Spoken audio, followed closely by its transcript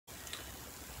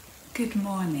Good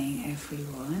morning,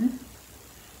 everyone.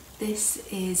 This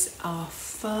is our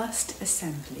first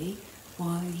assembly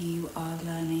while you are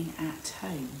learning at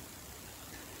home.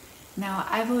 Now,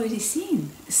 I've already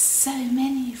seen so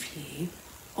many of you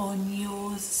on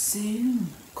your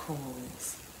Zoom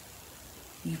calls.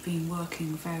 You've been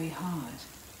working very hard.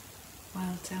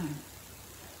 Well done.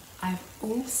 I've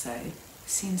also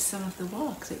seen some of the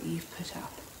work that you've put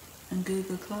up on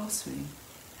Google Classroom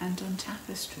and on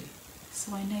Tapestry.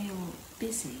 So I know you're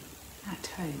busy at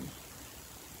home.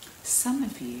 Some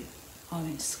of you are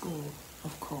in school,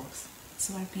 of course,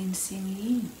 so I've been seeing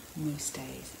you most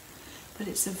days. But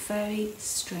it's a very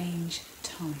strange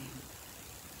time.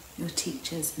 Your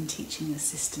teachers and teaching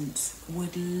assistants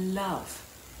would love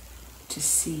to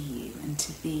see you and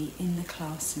to be in the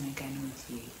classroom again with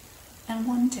you. And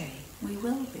one day we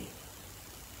will be.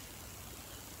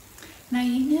 Now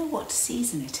you know what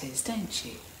season it is, don't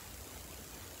you?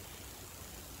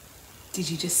 Did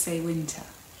you just say winter?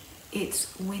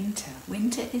 It's winter.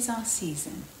 Winter is our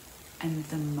season. And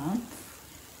the month?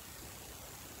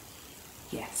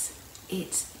 Yes,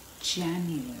 it's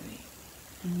January.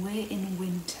 And we're in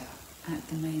winter at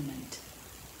the moment.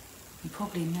 You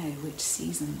probably know which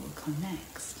season will come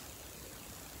next.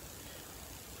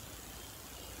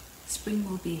 Spring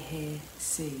will be here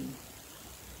soon.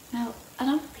 Now, a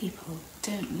lot of people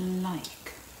don't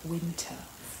like winter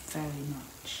very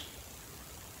much.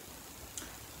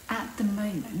 At the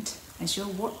moment, as you're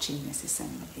watching this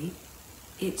assembly,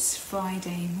 it's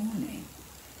Friday morning.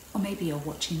 Or maybe you're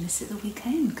watching this at the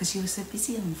weekend because you were so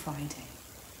busy on Friday.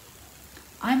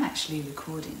 I'm actually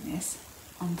recording this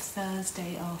on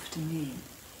Thursday afternoon.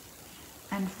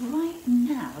 And right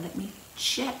now, let me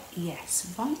check,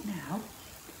 yes, right now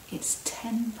it's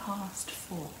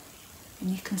 4:10. And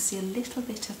you can see a little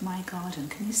bit of my garden.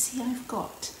 Can you see I've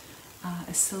got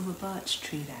a silver birch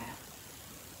tree there?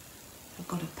 I've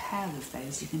got a pair of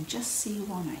those. You can just see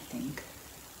one, I think,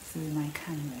 through my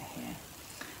camera here.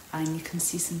 And you can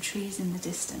see some trees in the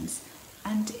distance.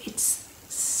 And it's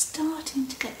starting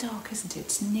to get dark, isn't it?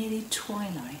 It's nearly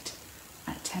twilight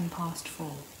at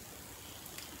 4:10.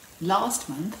 Last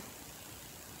month,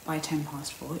 by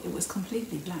 4:10, it was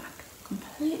completely black,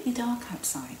 completely dark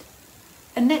outside.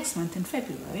 And next month in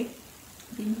February,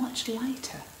 it'll be much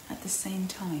lighter at the same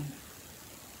time.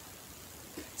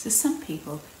 So some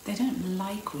people, they don't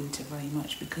like winter very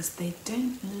much because they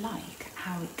don't like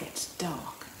how it gets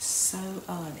dark so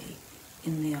early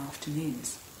in the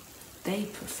afternoons. They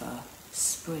prefer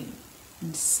spring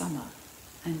and summer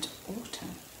and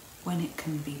autumn when it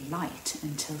can be light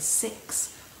until 6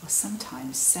 or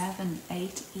sometimes 7,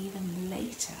 8, even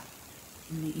later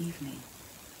in the evening.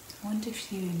 I wonder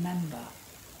if you remember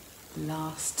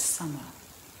last summer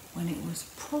when it was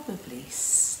probably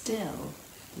still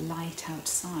light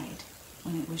outside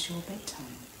when it was your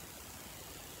bedtime.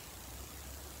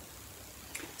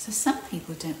 So some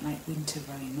people don't like winter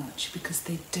very much because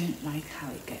they don't like how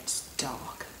it gets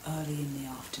dark early in the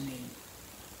afternoon.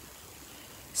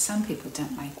 Some people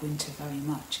don't like winter very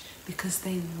much because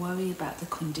they worry about the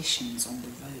conditions on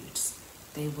the roads.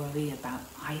 They worry about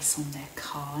ice on their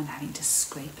car and having to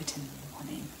scrape it in the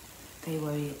morning. They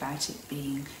worry about it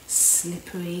being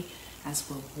slippery as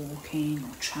we're walking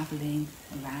or travelling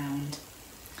around.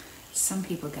 Some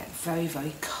people get very,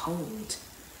 very cold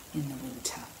in the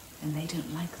winter and they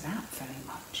don't like that very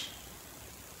much.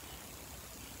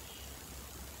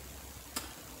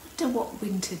 I wonder what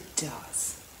winter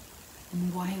does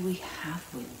and why we have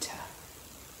winter.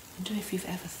 I wonder if you've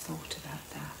ever thought about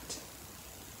that.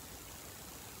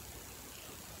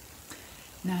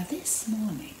 Now this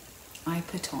morning I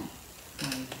put on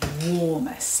my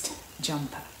warmest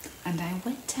jumper and I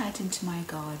went out into my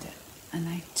garden and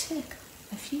I took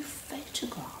a few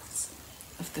photographs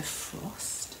of the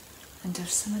frost and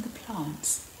of some of the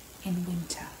plants in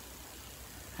winter,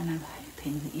 and I'm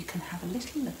hoping that you can have a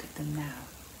little look at them now.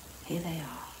 Here they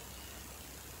are.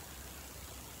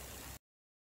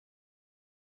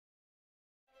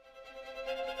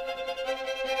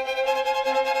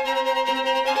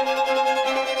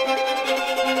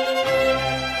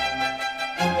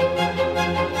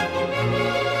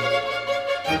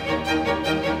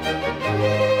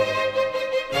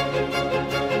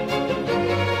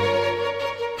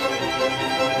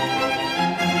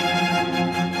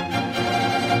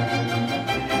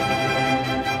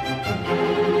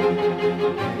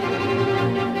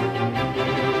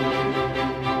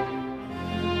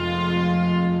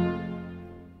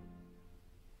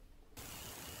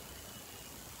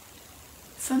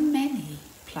 For many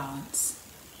plants,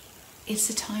 it's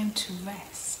a time to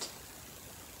rest.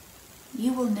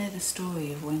 You will know the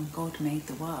story of when God made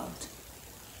the world.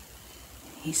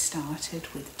 He started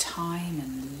with time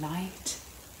and light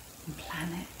and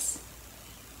planets,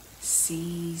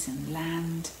 seas and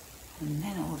land, and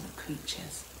then all the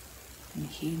creatures and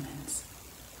humans.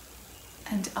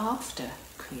 And after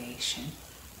creation,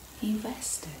 he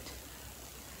rested.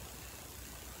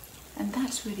 And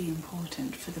that's really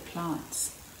important for the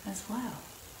plants as well.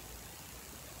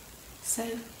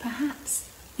 So perhaps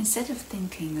instead of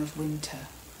thinking of winter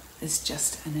as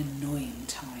just an annoying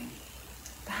time,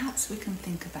 perhaps we can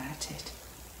think about it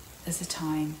as a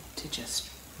time to just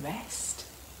rest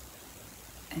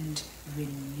and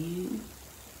renew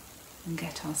and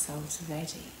get ourselves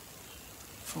ready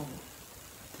for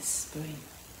the spring.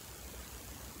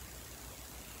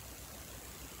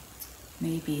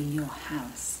 Maybe in your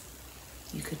house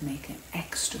you could make it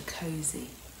extra cozy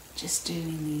just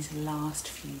during these last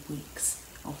few weeks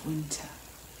of winter.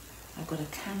 I've got a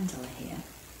candle here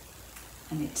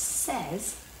and it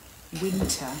says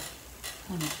winter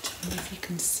on it. I wonder if you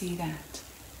can see that.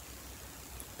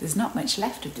 There's not much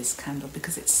left of this candle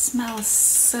because it smells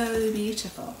so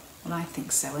beautiful. Well, I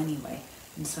think so anyway.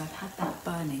 And so I've had that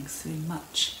burning through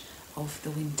much of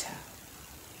the winter.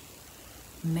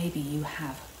 Maybe you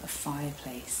have a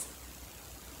fireplace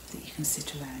that you can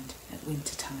sit around at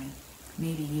winter time.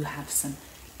 Maybe you have some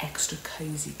extra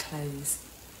cozy clothes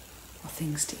or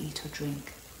things to eat or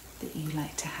drink that you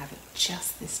like to have at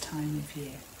just this time of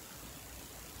year,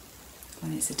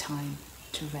 when it's a time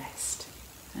to rest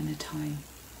and a time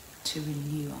to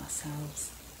renew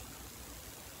ourselves.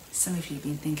 Some of you have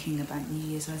been thinking about New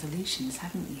Year's resolutions,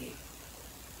 haven't you?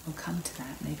 We'll come to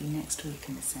that maybe next week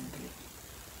in Assembly.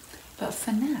 But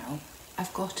for now,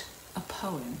 I've got a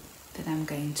poem that I'm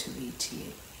going to read to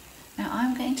you. Now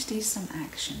I'm going to do some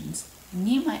actions and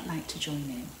you might like to join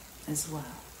in as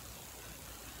well.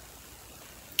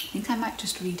 I think I might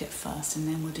just read it first and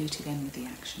then we'll do it again with the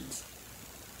actions.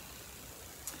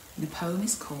 The poem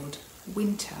is called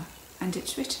Winter and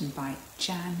it's written by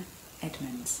Jan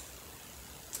Edmonds.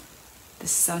 The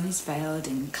sun is veiled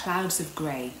in clouds of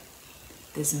grey.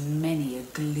 There's many a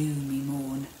gloomy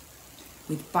morn,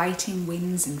 with biting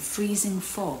winds and freezing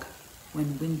fog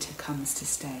when winter comes to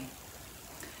stay.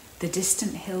 The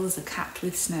distant hills are capped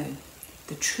with snow.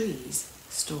 The trees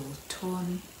stand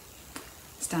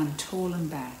tall and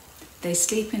bare. They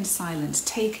sleep in silence,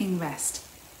 taking rest.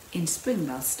 In spring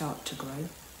they'll start to grow.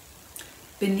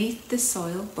 Beneath the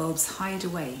soil, bulbs hide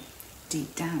away,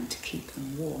 deep down to keep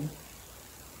them warm.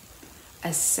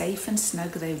 As safe and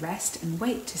snug they rest and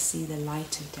wait to see the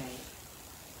light of day.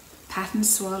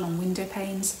 Patterns swirl on window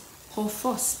panes,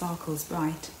 hoarfrost sparkles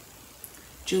bright.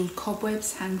 Jewelled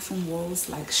cobwebs hang from walls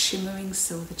like shimmering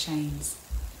silver chains.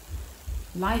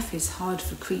 Life is hard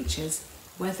for creatures,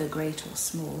 whether great or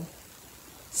small.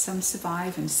 Some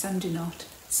survive and some do not,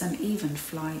 some even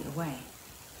fly away.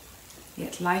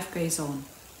 Yet life goes on,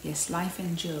 yes, life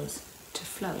endures to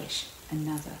flourish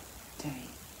another day.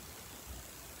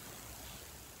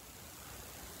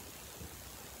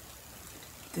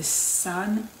 The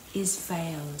sun is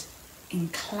veiled in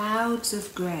clouds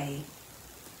of grey.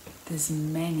 There's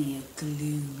many a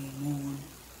gloomy morn,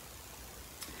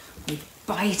 with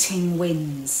biting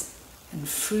winds and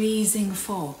freezing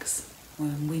fogs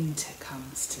when winter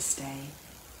comes to stay.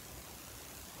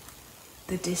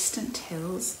 The distant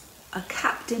hills are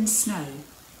capped in snow.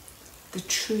 The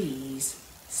trees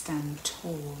stand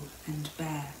tall and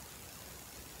bare.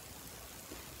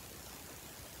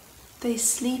 They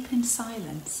sleep in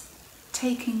silence,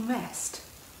 taking rest.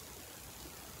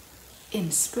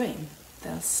 In spring,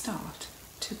 they'll start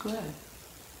to grow.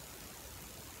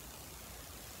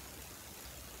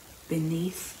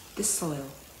 Beneath the soil,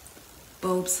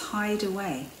 bulbs hide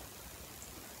away,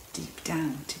 deep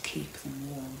down to keep them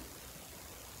warm.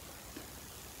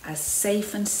 As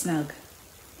safe and snug,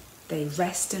 they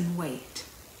rest and wait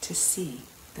to see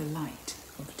the light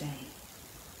of day.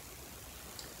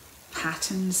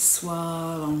 Patterns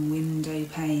swirl on window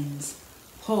panes,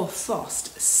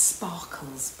 hoarfrost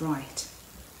sparkles bright.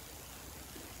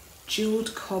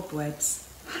 Jewelled cobwebs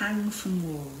hang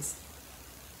from walls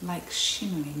like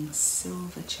shimmering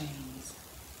silver chains.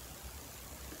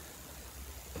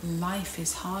 Life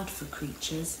is hard for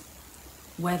creatures,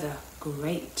 whether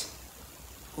great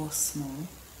or small.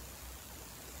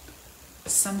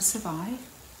 Some survive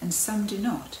and some do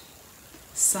not.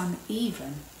 Some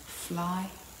even fly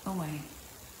away.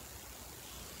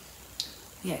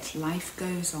 Yet life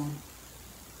goes on.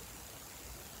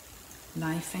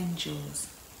 Life endures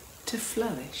to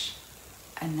flourish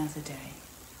another day.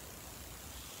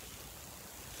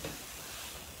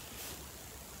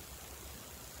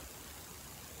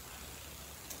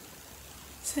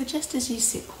 So just as you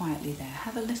sit quietly there,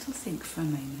 have a little think for a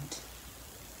moment.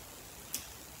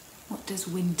 What does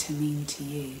winter mean to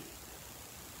you?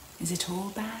 Is it all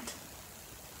bad?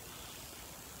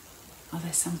 Are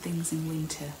there some things in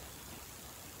winter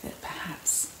that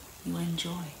perhaps you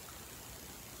enjoy?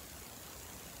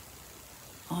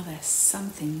 Are there some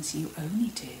things you only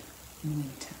do in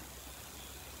winter?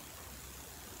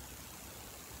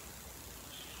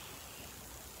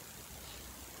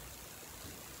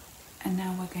 And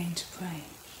now we're going to pray.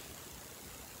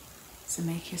 So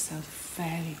make yourself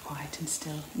very quiet and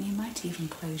still, and you might even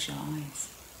close your eyes.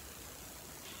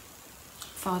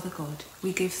 Father God,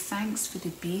 we give thanks for the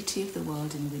beauty of the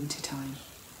world in winter time,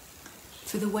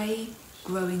 for the way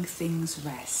growing things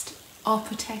rest, are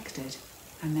protected,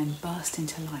 and then burst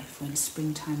into life when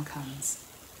springtime comes,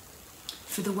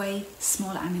 for the way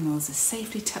small animals are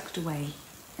safely tucked away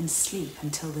and sleep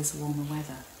until there's warmer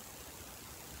weather.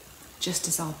 Just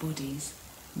as our bodies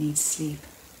need sleep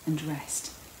and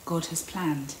rest, God has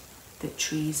planned that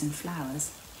trees and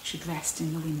flowers should rest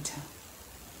in the winter.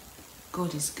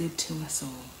 God is good to us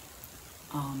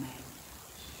all. Amen.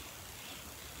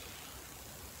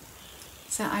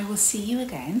 So I will see you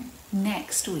again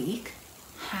next week.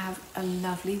 Have a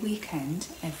lovely weekend,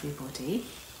 everybody.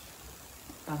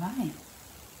 Bye-bye.